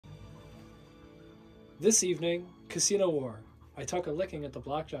This evening, Casino War. I took a licking at the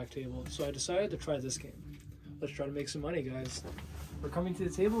blackjack table, so I decided to try this game. Let's try to make some money, guys. We're coming to the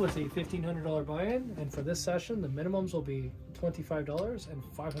table with a $1,500 buy-in, and for this session, the minimums will be $25 and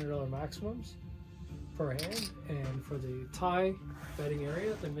 $500 maximums per hand. And for the tie betting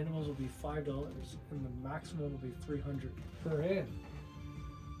area, the minimums will be $5 and the maximum will be $300 per hand.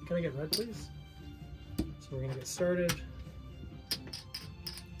 Can I get red, please? So we're gonna get started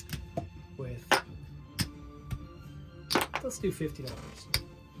with, let's do $50.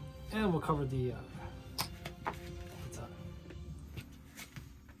 And we'll cover the tie.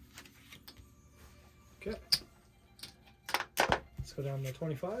 Okay. Let's go down to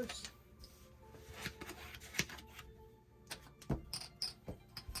 25s.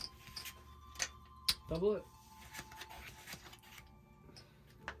 Double it.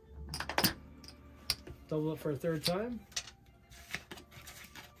 Double it for a third time.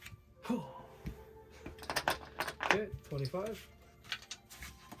 Okay, 25.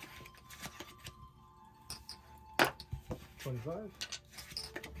 25.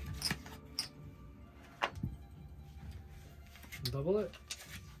 Double it.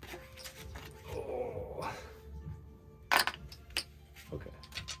 Oh. Okay.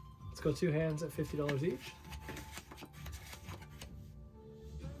 Let's go two hands at $50 each.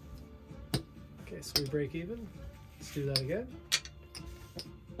 Okay, so we break even. Let's do that again.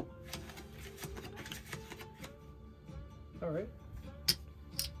 All right.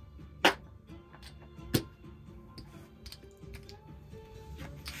 So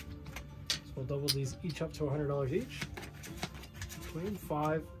we'll double these each up to $100 each. Between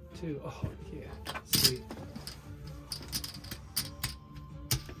 5 to, oh yeah, sweet.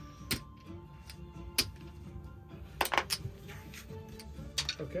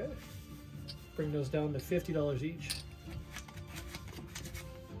 Okay. Bring those down to $50 each.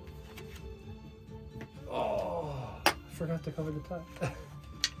 Oh, I forgot to cover the tie.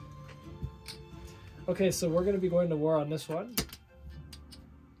 Okay, so we're going to be going to war on this one.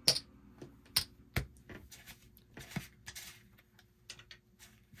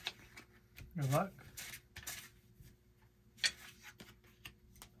 Good luck.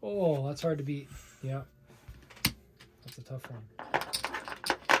 Oh, that's hard to beat. Yeah. That's a tough one.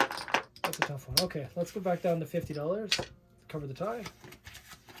 That's a tough one. Okay, let's go back down to $50. Cover the tie.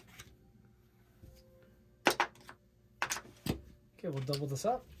 Okay, we'll double this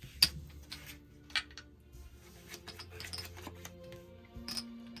up.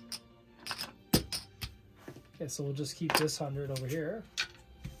 Okay, so we'll just keep this 100 over here.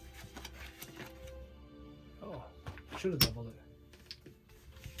 Oh, should have doubled it.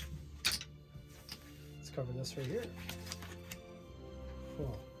 Let's cover this right here.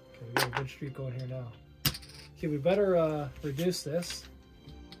 Cool. Okay, we got a good streak going here now. Okay, we better reduce this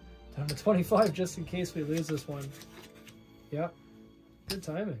down to 25 just in case we lose this one. Yep, good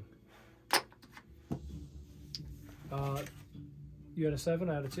timing. You had a 7,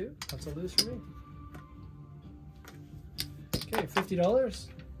 I had a 2. That's a lose for me. Okay, $50.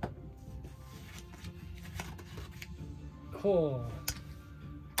 Oh.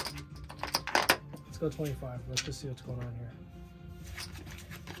 Let's go 25. Let's just see what's going on here.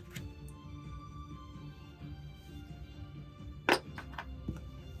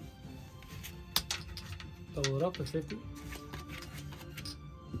 Double it up to 50.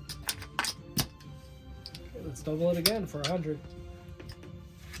 Okay, let's double it again for 100.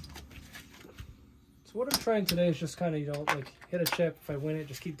 So what I'm trying today is just kind of, you know, like hit a chip. If I win it,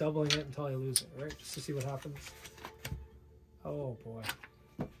 just keep doubling it until I lose it, right? Just to see what happens. Oh boy.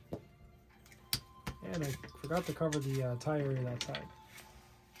 And I forgot to cover the tie area that time.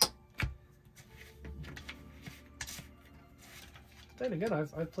 Then again,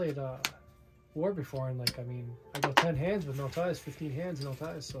 I've played war before, and like, I mean, I go 10 hands with no ties, 15 hands, no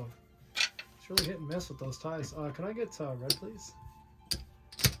ties, so it's really hit and miss with those ties. Can I get red, please?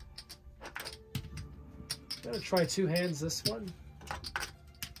 I'm gonna try 2 hands this one.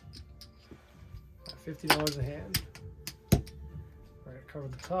 $50 a hand. All right, cover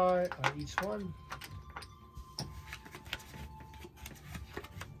the tie on each one.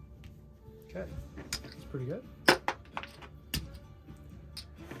 Okay, that's pretty good.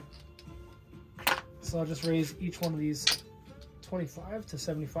 So I'll just raise each one of these 25 to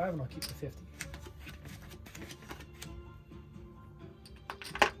 75 and I'll keep the 50.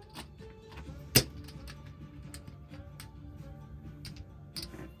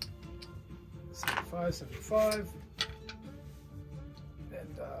 $75.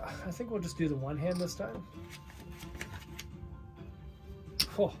 And I think we'll just do the one hand this time.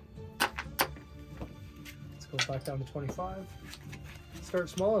 Oh. Let's go back down to 25. Start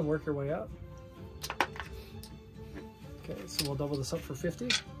small and work your way up. Okay, so we'll double this up for 50.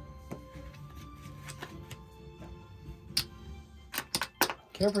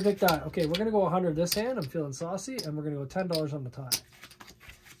 Can't predict that. Okay, we're gonna go 100 this hand. I'm feeling saucy, and we're gonna go $10 on the tie.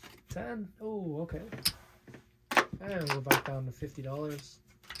 10. Oh, okay. And we'll go back down to $50.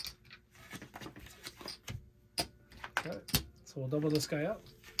 Okay, so we'll double this guy up.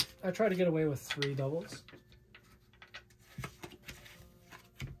 I try to get away with 3 doubles.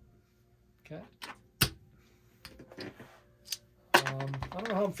 Okay. I don't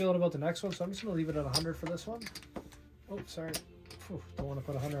know how I'm feeling about the next one, so I'm just gonna leave it at 100 for this one. Oh, sorry. Don't want to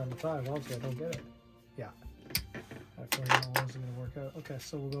put 100 on the tie. Well, I don't get it. Yeah. I feel like that wasn't going to work out. Okay,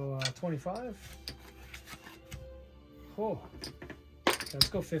 so we'll go 25. Oh. Okay, let's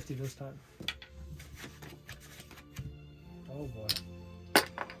go 50 this time. Oh, boy.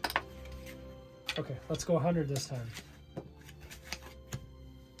 Okay, let's go 100 this time.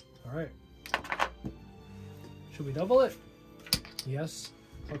 All right. Should we double it? Yes.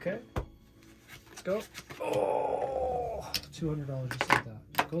 Okay. Let's go. Oh, $200 just like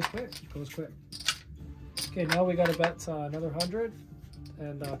that. Goes quick. Goes quick. Okay, now we got to bet another 100.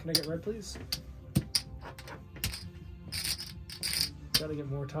 And can I get red, please? Got to get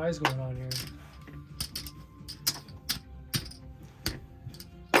more ties going on here.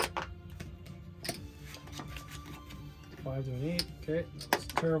 $5 to an 8. Okay, that's a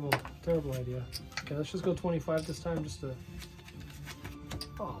terrible idea. Okay, let's just go 25 this time, just to.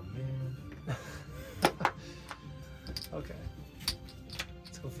 Oh man. Okay,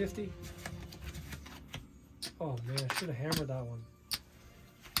 let's go 50. Oh man, I should have hammered that one.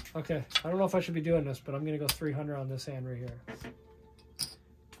 Okay, I don't know if I should be doing this, but I'm gonna go 300 on this hand right here.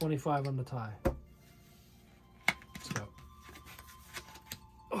 25 on the tie. Let's go.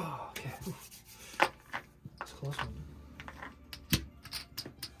 Oh, okay. It's a close one.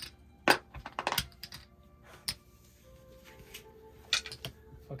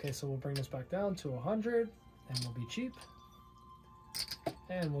 Okay, so we'll bring this back down to 100, and we'll be cheap.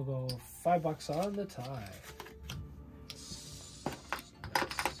 And we'll go $5 on the tie. Nice.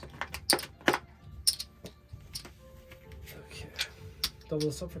 Okay, double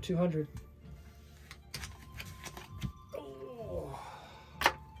this up for 200. Oh.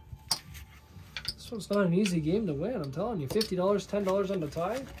 This one's not an easy game to win, I'm telling you. $50, $10 on the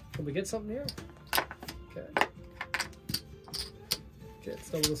tie. Can we get something here? Okay. Okay, let's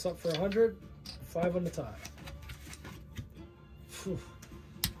double this up for 100. 5 on the tie. Whew.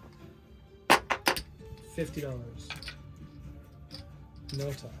 $50.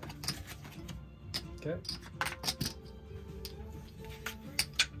 No tie. Okay.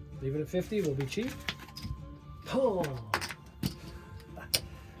 Leave it at 50. We'll be cheap. Oh! I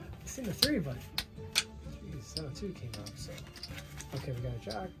seen the 3, buddy. Jeez, that 2 came out. So, okay, we got a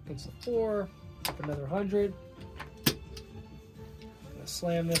jack against the 4. Up another 100. Gonna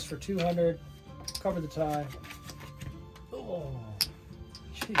slam this for 200. Cover the tie. Oh,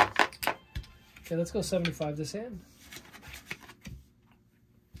 jeez. Okay, let's go 75 this hand.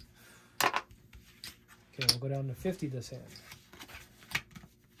 Okay, we'll go down to 50 this hand.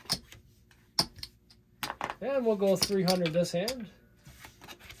 And we'll go 300 this hand.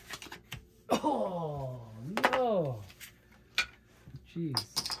 Oh, no.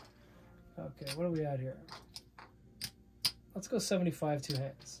 Jeez. Okay, what do we add here? Let's go 75 2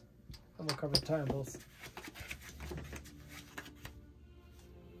 hands. I'm gonna cover the tie on both.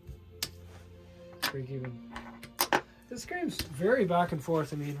 Break even. This game's very back and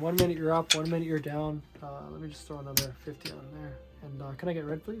forth. I mean, 1 minute you're up, 1 minute you're down. Let me just throw another 50 on there. And can I get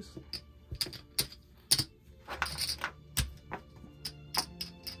red, please?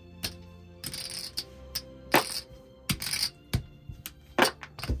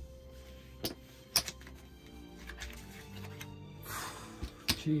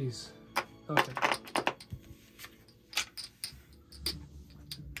 Jeez. Okay.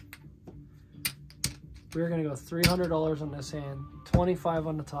 We're gonna go $300 on this hand, 25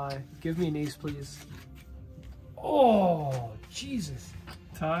 on the tie. Give me an ace, please. Oh, Jesus.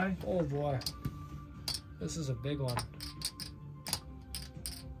 Tie? Oh boy. This is a big one.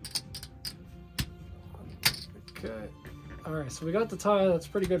 Okay. All right, so we got the tie. That's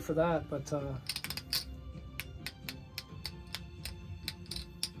pretty good for that, but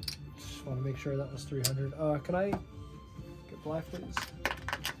just want to make sure that was 300. Can I get black, please?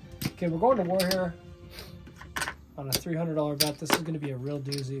 Okay, we're going to war here on a $300 bet. This is going to be a real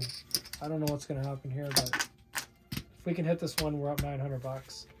doozy. I don't know what's going to happen here, but if we can hit this one, we're up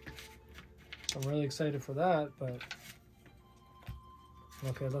 $900. I'm really excited for that, but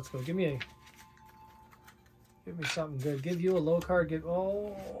okay, let's go. Give me something good. Give you a low card.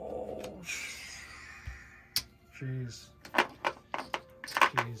 Oh, jeez.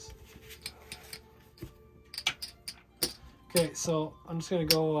 Jeez. Okay, so I'm just gonna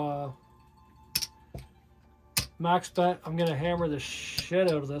go max bet. I'm gonna hammer the shit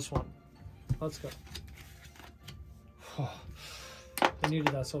out of this one. Let's go. I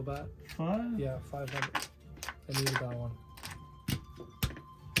needed that so bad. Five? Yeah, 500. I needed that one.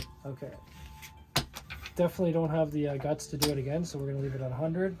 Okay. Definitely don't have the guts to do it again, so we're gonna leave it at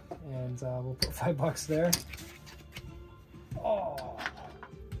 100, and we'll put $5 there. Oh,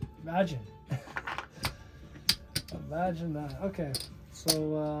 imagine. Imagine that. Okay,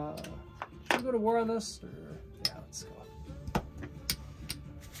 so should we go to war on this? Or... yeah, let's go.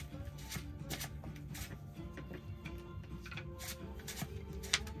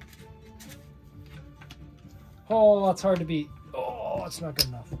 Oh, that's hard to beat. Oh, it's not good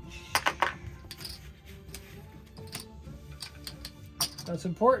enough. Now, it's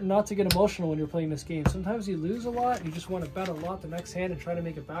important not to get emotional when you're playing this game. Sometimes you lose a lot, and you just want to bet a lot the next hand and try to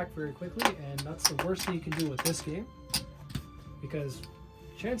make it back very quickly, and that's the worst thing you can do with this game. Because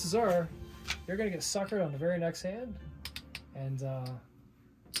chances are, you're going to get suckered on the very next hand. And,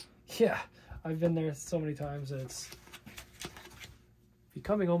 yeah, I've been there so many times that it's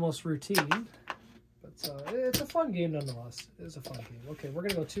becoming almost routine. But it's a fun game nonetheless. It is a fun game. Okay, we're going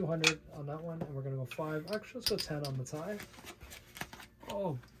to go 200 on that one, and we're going to go 5. Actually, let's go 10 on the tie.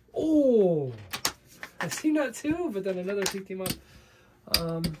 Oh, oh! I seen that too, but then another two came up.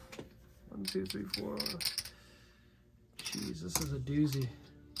 1, 2, 3, 4. Jeez, this is a doozy.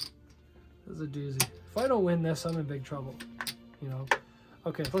 This is a doozy. If I don't win this, I'm in big trouble. You know.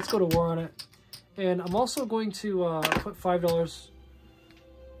 Okay, let's go to war on it. And I'm also going to put $5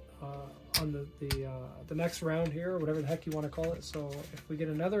 on the next round here, or whatever the heck you want to call it. So if we get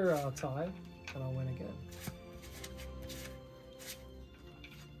another tie, then I'll win again.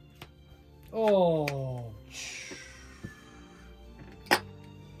 Oh,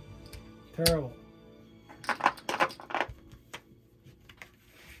 terrible.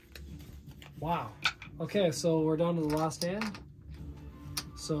 Wow. Okay, so we're down to the last hand.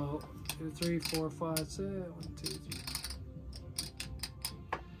 So 2, 3, 4, 5, 6, 1, 2, 3.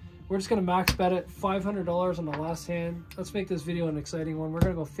 We're just gonna max bet it $500 on the last hand. Let's make this video an exciting one. We're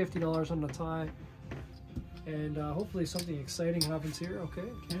gonna go $50 on the tie. And hopefully something exciting happens here. Okay,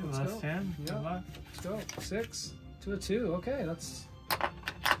 let's last go. hand. Yeah, let's go. 6 to a 2. Okay, that's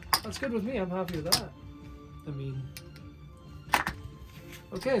good with me. I'm happy with that. I mean,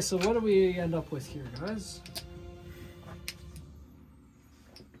 okay. So what do we end up with here, guys?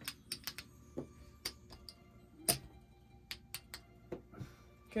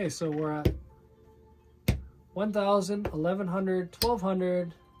 Okay, so we're at 1,000, 1,100,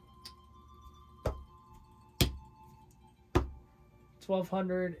 1,200.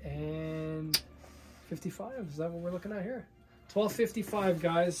 1,255. Is that what we're looking at here? 1,255,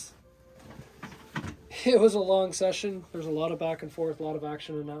 guys. It was a long session. There's a lot of back and forth, a lot of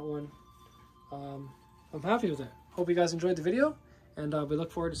action in that one. I'm happy with it. Hope you guys enjoyed the video, and we look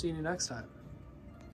forward to seeing you next time.